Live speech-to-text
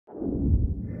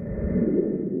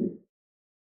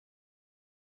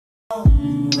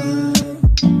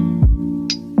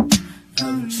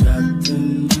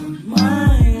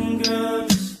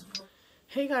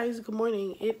guys, good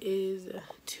morning. It is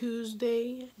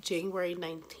Tuesday, January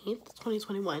 19th,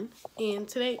 2021. And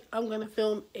today I'm going to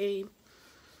film y'all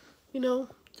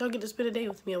get to spend a day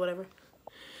with me or whatever.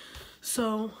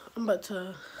 So I'm about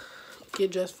to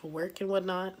get dressed for work and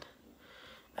whatnot.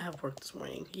 I have work this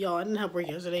morning. Y'all, I didn't have work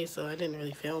yesterday, so I didn't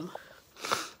really film.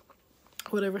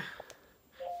 Whatever.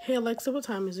 Hey Alexa, what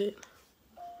time is it?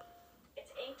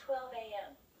 It's 8:12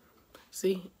 a.m.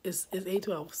 See, it's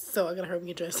 8:12, so I gotta hurry and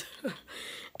get dressed.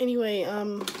 Anyway,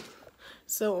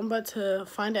 so I'm about to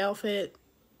find an outfit,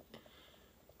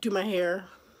 do my hair,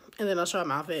 and then I'll show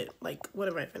my outfit, like,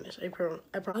 whenever I finish.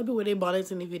 I probably wear their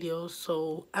bonnets in the videos,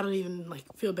 so I don't even, like,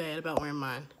 feel bad about wearing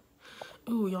mine.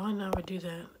 Ooh, y'all never do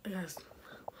that. I guess.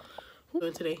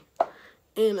 Doing today.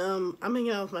 And, I'm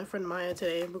hanging out with my friend Maya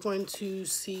today. We're going to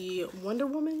see Wonder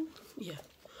Woman. Yeah,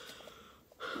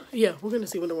 we're going to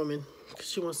see Wonder Woman. Because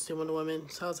she wants to see Wonder Woman.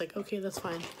 So I was like, okay, that's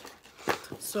fine.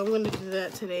 So I'm going to do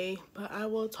that today. But I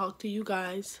will talk to you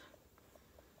guys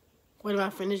when I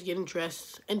finish getting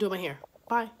dressed and doing my hair.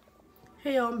 Bye.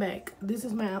 Hey, y'all, I'm back. This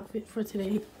is my outfit for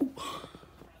today.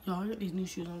 Y'all, I got these new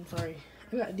shoes on. I'm sorry.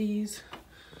 I got these.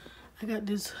 I got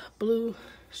this blue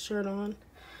shirt on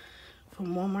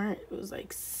from Walmart. It was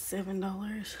like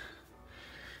 $7.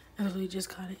 I literally just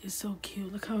got it. It's so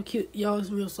cute. Look how cute. Y'all,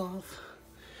 it's real soft.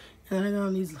 And then I got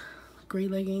on these gray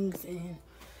leggings and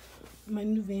my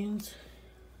new Vans.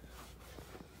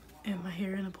 And my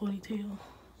hair in a ponytail.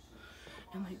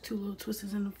 And like two little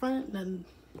twists in the front. Nothing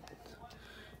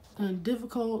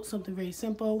difficult. Something very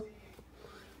simple.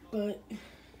 But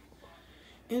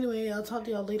anyway, I'll talk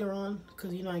to y'all later on.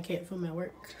 Because you know I can't film at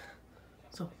work.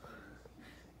 So,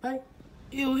 bye.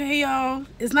 Yo, hey y'all,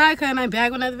 it's Nika and I'm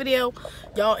back with another video.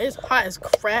 Y'all, it's hot as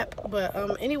crap, but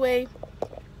anyway,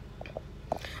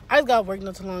 I just got work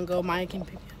not too long ago. Maya can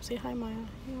pick me up. Say hi, Maya.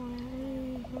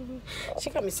 She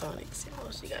got me Sonics.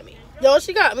 She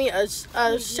got me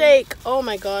a shake. Oh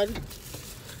my god,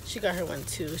 she got her one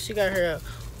too. She got her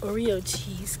a Oreo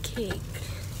cheesecake.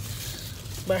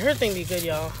 But her thing be good,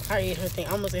 y'all. I ate her thing.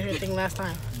 I almost ate her thing last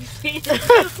time. I try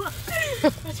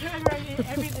to eat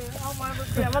everything. Oh my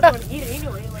god, I'm not going to eat it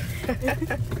anyway.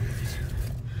 Like.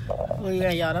 Well,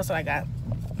 yeah, y'all, that's what I got.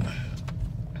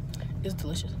 It's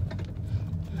delicious.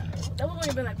 That would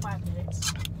only been like 5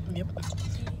 minutes. Yep.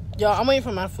 Y'all, I'm waiting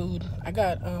for my food. I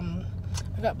got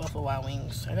Buffalo Wild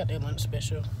Wings. I got their lunch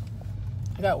special.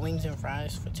 I got wings and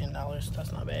fries for $10.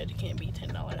 That's not bad. It can't be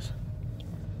 $10.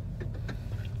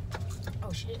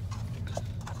 Oh shit.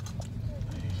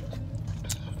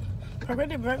 I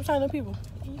read it right beside the people.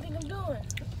 What do you think I'm doing?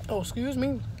 Oh, excuse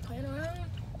me. Playing around?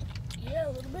 Yeah,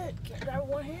 a little bit. Can't drive with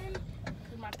one hand.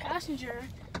 Cause my passenger.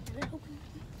 And then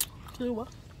Do what?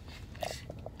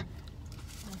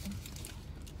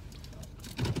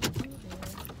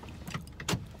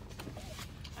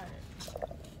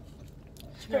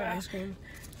 She got ice cream.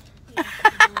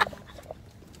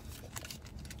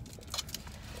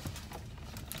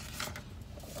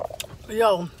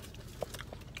 Yo,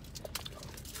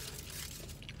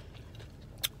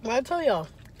 when I tell y'all,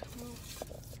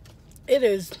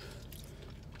 it's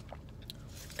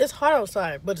hot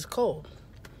outside, but it's cold.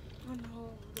 I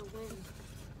know the wind.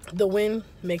 The wind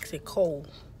makes it cold.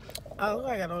 Oh,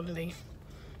 I got on today.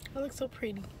 I look so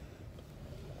pretty.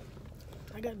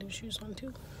 I got new shoes on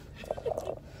too.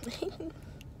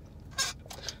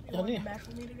 You want to match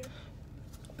with me together?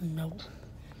 No.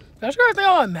 That's gonna think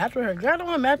I want to match with her. Girl, I don't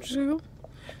want to match with you.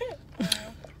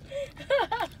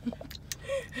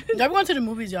 Y'all, we're going to the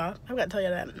movies, y'all. I've got to tell you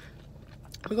that.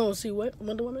 We're going to see what?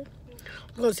 Wonder Woman?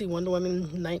 We're going to see Wonder Woman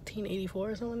 1984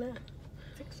 or something like that.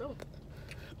 I think so.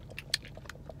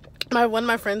 One of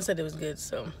my friends said it was good,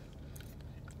 so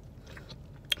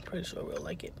I'm pretty sure we'll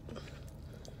like it.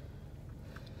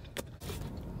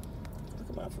 Look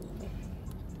at my food.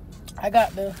 I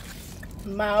got the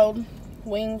mild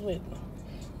wings with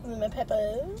the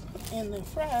pepper and the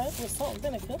fries with salt and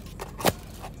vinegar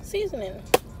seasoning.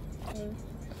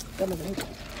 Got my drink,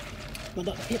 my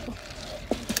Dr. Pepper,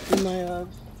 and my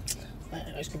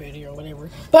ice cream right here or whatever.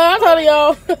 But I'll tell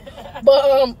y'all.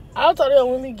 I'll tell y'all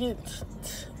when we get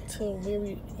to where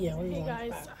we Hey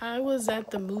guys, I was at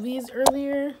the movies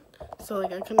earlier, so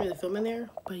like I couldn't really film in there.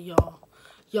 But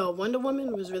y'all, Wonder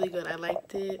Woman was really good. I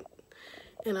liked it,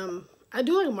 and I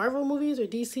do like Marvel movies or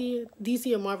DC.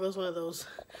 DC or Marvel is one of those.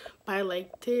 But I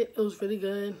liked it. It was really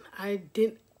good. I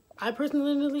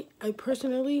personally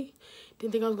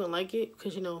didn't think I was gonna like it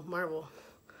because Marvel.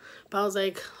 But I was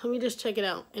like, let me just check it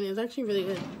out, and it's actually really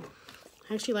good.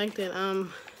 I actually liked it.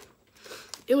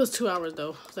 It was 2 hours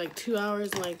though. It was like 2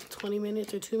 hours and like 20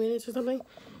 minutes or 2 minutes or something.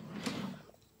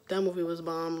 That movie was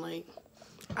bomb. Like,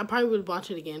 I probably would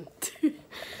watch it again.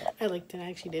 I liked it. I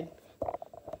actually did.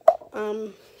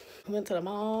 We went to the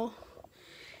mall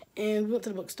and we went to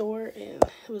the bookstore, and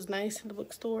it was nice in the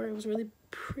bookstore. It was really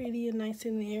pretty and nice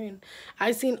in there, and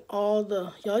I seen all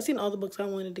the books I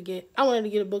wanted to get. I wanted to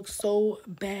get a book so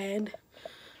bad,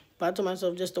 but I told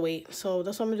myself just to wait. So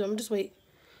that's what I'm gonna do. I'm gonna just wait.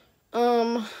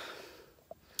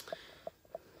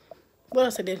 What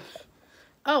else I did?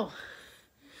 Oh,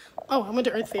 I went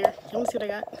to Earth Fair. You want to see what I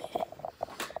got?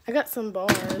 I got some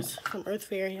bars from Earth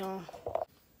Fair, y'all.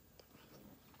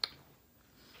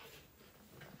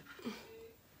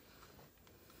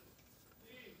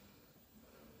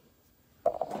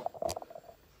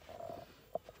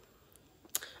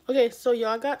 Okay, so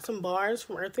y'all got some bars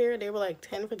from Earth Fair. They were like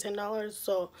 10 for $10.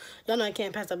 So y'all know I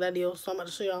can't pass up that deal. So I'm about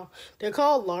to show y'all. They're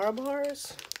called Lara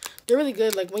bars. They're really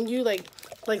good. Like when you like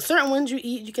certain ones you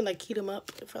eat, you can like heat them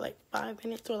up for like 5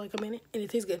 minutes or like a minute, and it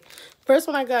tastes good. First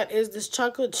one I got is this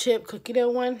chocolate chip cookie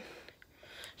dough one.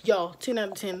 Y'all, 10 out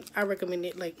of 10. I recommend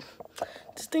it. Like,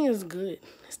 this thing is good.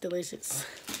 It's delicious.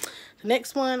 The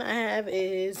next one I have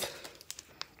is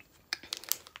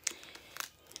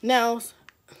now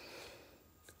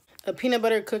a peanut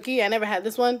butter cookie. I never had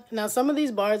this one. Now, some of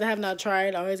these bars I have not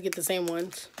tried. I always get the same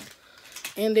ones.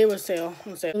 And they were on sale.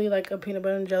 Really like a peanut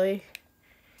butter and jelly.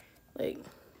 Like,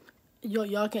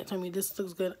 y'all can't tell me this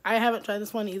looks good. I haven't tried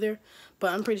this one either,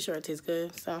 but I'm pretty sure it tastes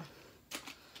good. So,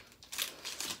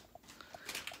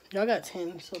 y'all got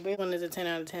 10. So, this one is a 10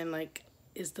 out of 10. Like,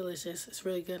 it's delicious. It's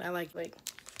really good. I like,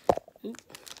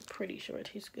 pretty sure it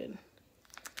tastes good.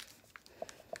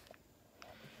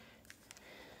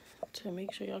 To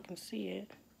make sure y'all can see it.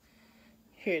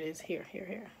 Here it is. Here.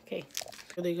 Okay.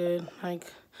 Really good. Like,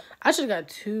 I should have got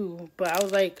 2, but I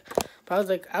was like,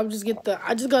 I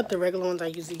just got the regular ones I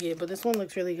usually get, but this one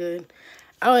looks really good.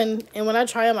 Oh, and when I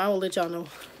try them, I will let y'all know.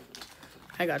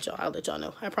 I got y'all. I'll let y'all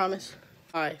know. I promise.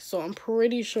 Alright, so I'm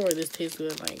pretty sure this tastes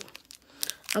good. Like,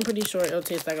 I'm pretty sure it'll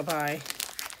taste like a pie.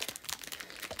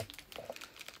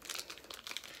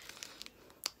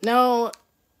 Now,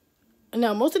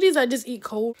 most of these I just eat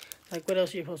cold. Like, what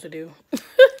else are you supposed to do?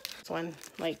 This one,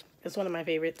 like, it's one of my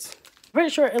favorites. Pretty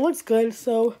sure it looks good,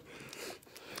 so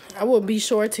I will be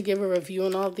sure to give a review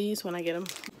on all of these when I get them.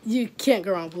 You can't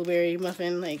go wrong blueberry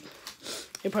muffin. Like,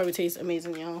 it probably tastes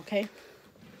amazing, y'all, okay?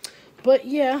 But,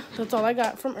 yeah, that's all I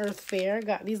got from Earth Fair. I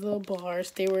got these little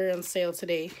bars. They were on sale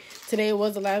today. Today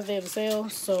was the last day of the sale,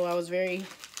 so I was very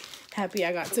happy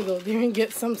I got to go there and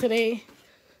get some today.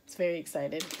 I was very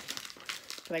excited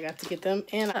that I got to get them.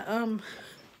 And,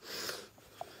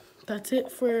 that's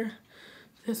it for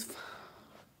this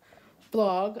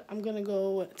vlog. I'm gonna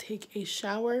go take a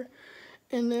shower,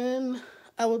 and then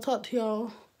I will talk to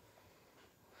y'all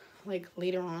like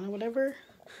later on or whatever.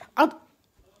 I'll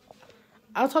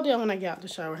talk to y'all when I get out the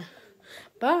shower.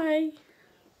 Bye.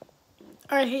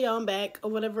 All right, hey y'all, I'm back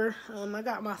or whatever. I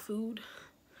got my food.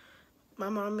 My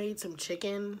mom made some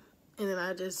chicken, and then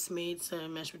I just made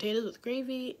some mashed potatoes with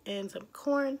gravy and some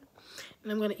corn,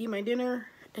 and I'm gonna eat my dinner,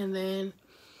 and then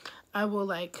I will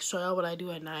like show y'all what I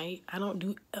do at night. I don't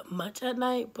do much at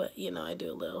night, but you know, I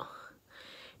do a little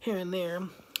here and there.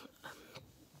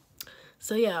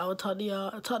 So yeah, I will talk to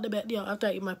y'all. I'll talk back to y'all after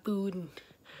I eat my food and,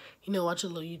 you know, watch a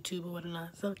little YouTube or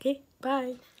whatnot. So okay,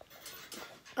 bye.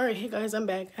 Alright, hey guys, I'm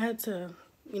back. I had to,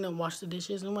 you know, wash the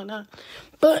dishes and whatnot,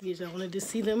 but I wanted to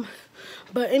see them.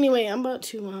 But anyway, I'm about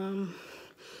to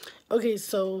okay,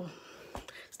 so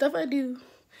stuff I do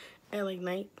at like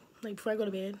night, like before I go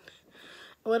to bed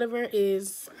whatever,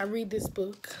 is I read this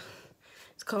book.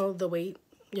 It's called The Wait.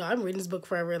 Yo, I've been reading this book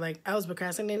forever. Like, I was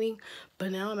procrastinating,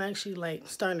 but now I'm actually like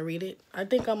starting to read it. I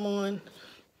think I'm on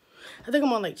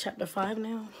like chapter 5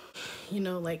 now. You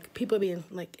know, like people being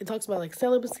like, it talks about like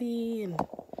celibacy and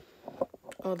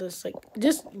all this, like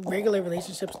just regular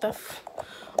relationship stuff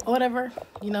or whatever.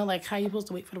 You know, like how you're supposed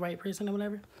to wait for the right person or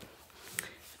whatever.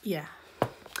 Yeah.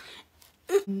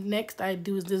 Next I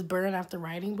do is this Burn After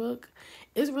Writing book.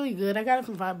 It's really good. I got it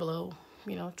from Five Below.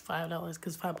 You know, $5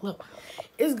 because Five Below.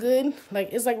 It's good.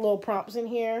 Like, it's like little prompts in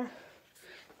here.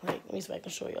 Like, let me see if I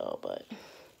can show y'all, but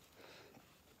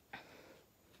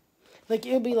like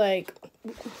it'll be like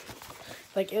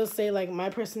it'll say like my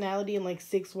personality in like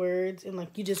 6 words, and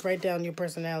like you just write down your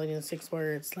personality in 6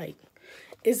 words. Like,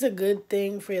 it's a good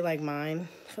thing for your like mind,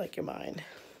 for like your mind.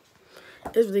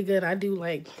 It's really good. I do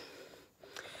like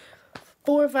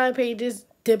 4 or 5 pages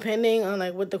depending on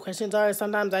like what the questions are.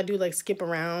 Sometimes I do like skip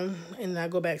around and I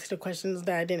go back to the questions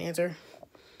that I didn't answer.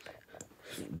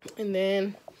 And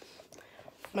then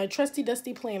my trusty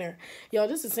dusty planner. Y'all,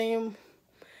 this is the same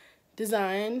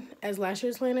design as last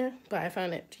year's planner, but I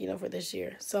found it, you know, for this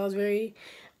year. So I was very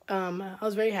I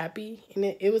was very happy, and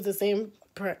it was the same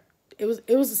it was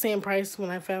the same price when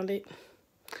I found it.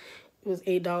 It was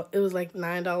 $8. It was like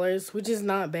 $9, which is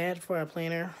not bad for a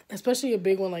planner, especially a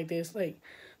big one like this. Like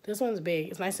this one's big.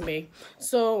 It's nice and big.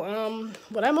 So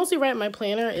what I mostly write in my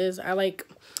planner is I like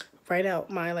write out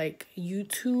my like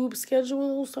YouTube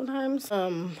schedule sometimes.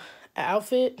 An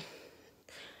outfit.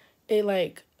 It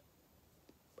like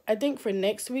I think for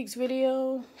next week's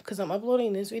video, because I'm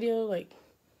uploading this video like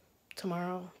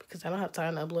tomorrow because I don't have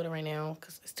time to upload it right now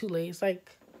because it's too late. It's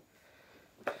like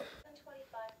 7:25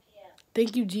 p.m.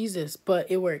 thank you Jesus, but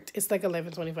it worked. It's like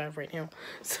 11:25 right now,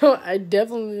 so I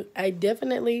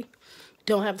definitely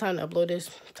don't have time to upload this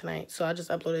tonight. So I'll just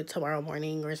upload it tomorrow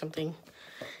morning or something.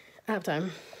 I have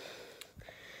time.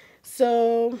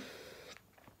 So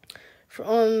for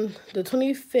on the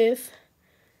 25th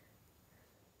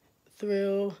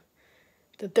through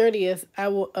the 30th, I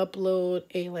will upload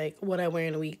a like what I wear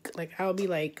in a week. Like I'll be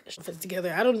like fits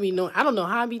together. I don't know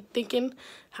how I be thinking.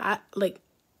 I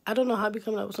don't know how I be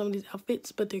coming up with some of these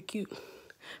outfits, but they're cute.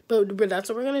 But that's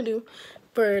what we're gonna do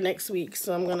for next week.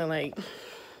 So I'm gonna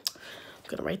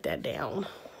write that down.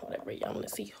 Whatever y'all wanna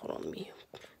see. Hold on, let me.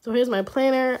 So here's my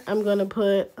planner. I'm gonna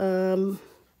put a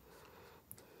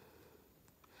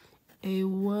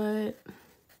what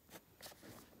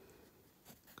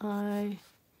I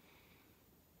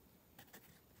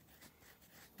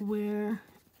wear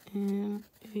in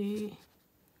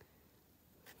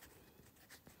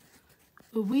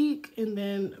a week, and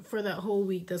then for that whole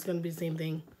week that's gonna be the same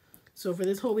thing. So for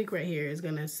this whole week right here is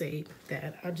gonna say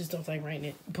that. I just don't like writing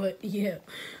it, but yeah,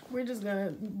 we're just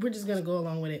gonna go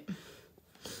along with it.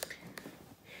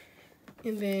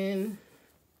 And then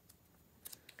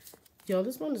y'all,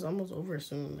 this one is almost over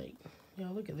soon. Like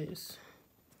y'all, look at this.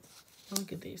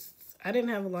 Look at this. I didn't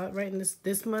have a lot writing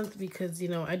this month because, you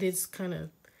know, I did kind of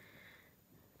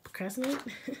procrastinate.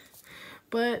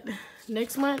 But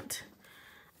next month,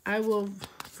 I will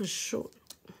for sure.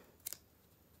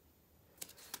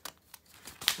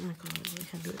 Oh my God, I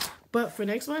can't do it. But for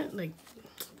next month, like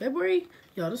February,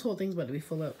 y'all, this whole thing's about to be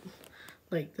full up.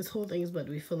 Like this whole thing is about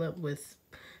to be full up with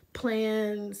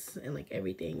plans and like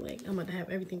everything. Like I'm about to have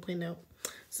everything planned out.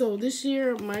 So this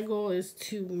year, my goal is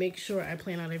to make sure I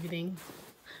plan out everything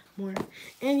more.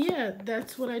 And yeah,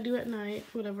 that's what I do at night,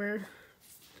 whatever.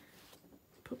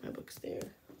 Put my books there.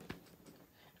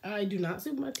 I do not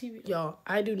sleep with my TV. Y'all,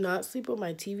 I do not sleep with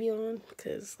my TV on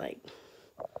because, like,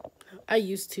 I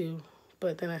used to,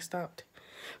 but then I stopped.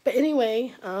 But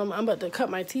anyway, I'm about to cut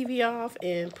my TV off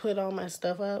and put all my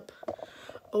stuff up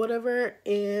or whatever.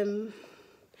 And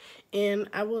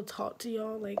I will talk to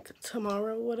y'all like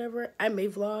tomorrow, whatever. I may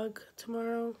vlog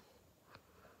tomorrow.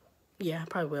 Yeah, I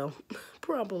probably will.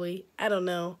 Probably. I don't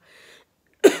know.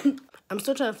 I'm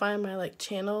still trying to find my like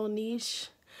channel niche.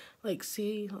 Like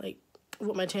see like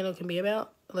what my channel can be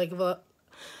about. Like if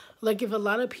a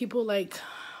lot of people like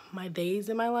my days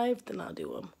in my life, then I'll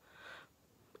do them.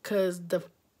 Cause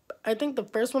I think the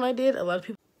first one I did, a lot of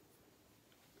people.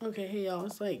 Okay, hey y'all,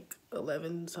 it's like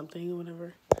 11 something or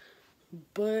whatever.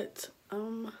 But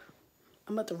I'm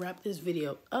about to wrap this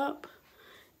video up,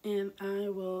 and I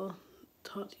will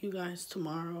talk to you guys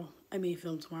tomorrow. I may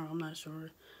film tomorrow, I'm not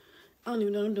sure. I don't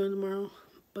even know what I'm doing tomorrow,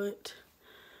 but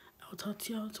I will talk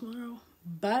to y'all tomorrow.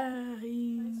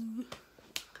 Bye.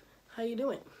 How you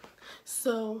doing?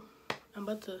 So I'm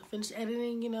about to finish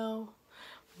editing, you know.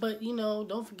 But, you know,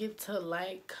 don't forget to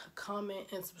like, comment,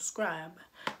 and subscribe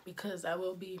because I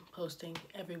will be posting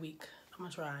every week. I'm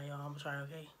going to try, y'all. I'm going to try,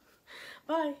 okay?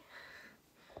 Bye.